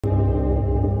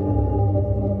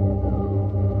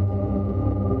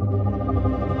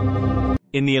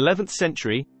In the 11th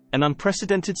century, an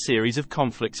unprecedented series of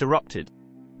conflicts erupted.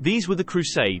 These were the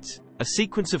Crusades, a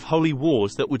sequence of holy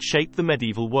wars that would shape the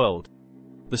medieval world.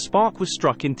 The spark was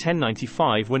struck in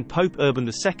 1095 when Pope Urban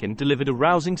II delivered a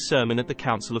rousing sermon at the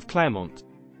Council of Clermont.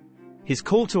 His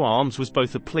call to arms was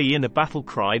both a plea and a battle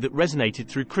cry that resonated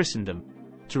through Christendom,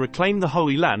 to reclaim the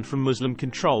Holy Land from Muslim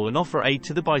control and offer aid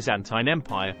to the Byzantine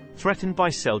Empire, threatened by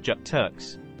Seljuk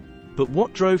Turks. But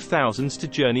what drove thousands to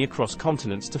journey across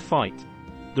continents to fight?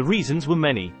 The reasons were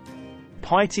many.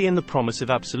 Piety and the promise of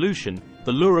absolution,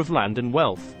 the lure of land and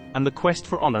wealth, and the quest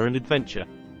for honor and adventure.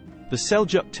 The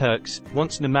Seljuk Turks,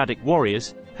 once nomadic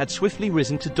warriors, had swiftly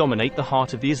risen to dominate the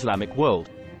heart of the Islamic world,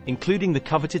 including the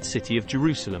coveted city of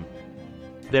Jerusalem.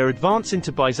 Their advance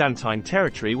into Byzantine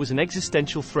territory was an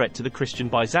existential threat to the Christian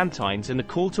Byzantines and a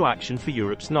call to action for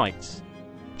Europe's knights.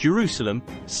 Jerusalem,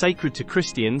 sacred to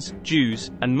Christians, Jews,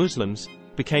 and Muslims,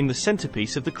 became the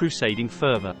centerpiece of the crusading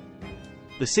fervor.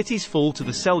 The city's fall to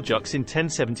the Seljuks in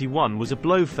 1071 was a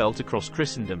blow felt across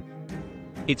Christendom.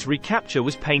 Its recapture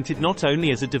was painted not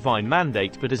only as a divine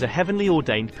mandate but as a heavenly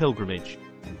ordained pilgrimage.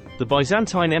 The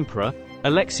Byzantine Emperor,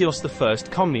 Alexios I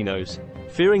Komnenos,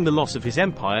 fearing the loss of his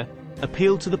empire,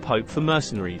 appealed to the Pope for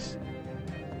mercenaries.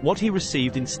 What he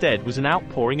received instead was an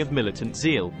outpouring of militant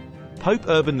zeal. Pope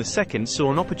Urban II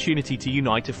saw an opportunity to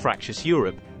unite a fractious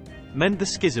Europe, mend the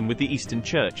schism with the Eastern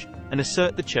Church, and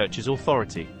assert the Church's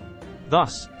authority.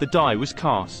 Thus, the die was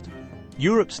cast.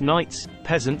 Europe's knights,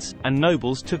 peasants, and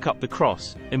nobles took up the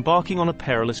cross, embarking on a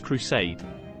perilous crusade.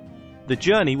 The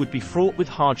journey would be fraught with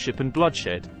hardship and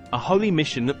bloodshed, a holy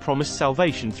mission that promised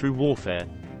salvation through warfare.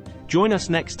 Join us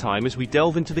next time as we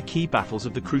delve into the key battles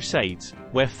of the Crusades,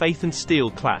 where faith and steel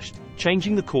clashed,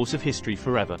 changing the course of history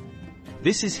forever.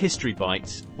 This is History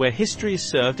Bites, where history is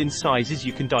served in sizes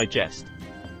you can digest.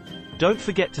 Don't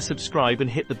forget to subscribe and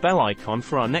hit the bell icon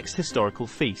for our next historical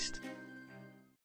feast.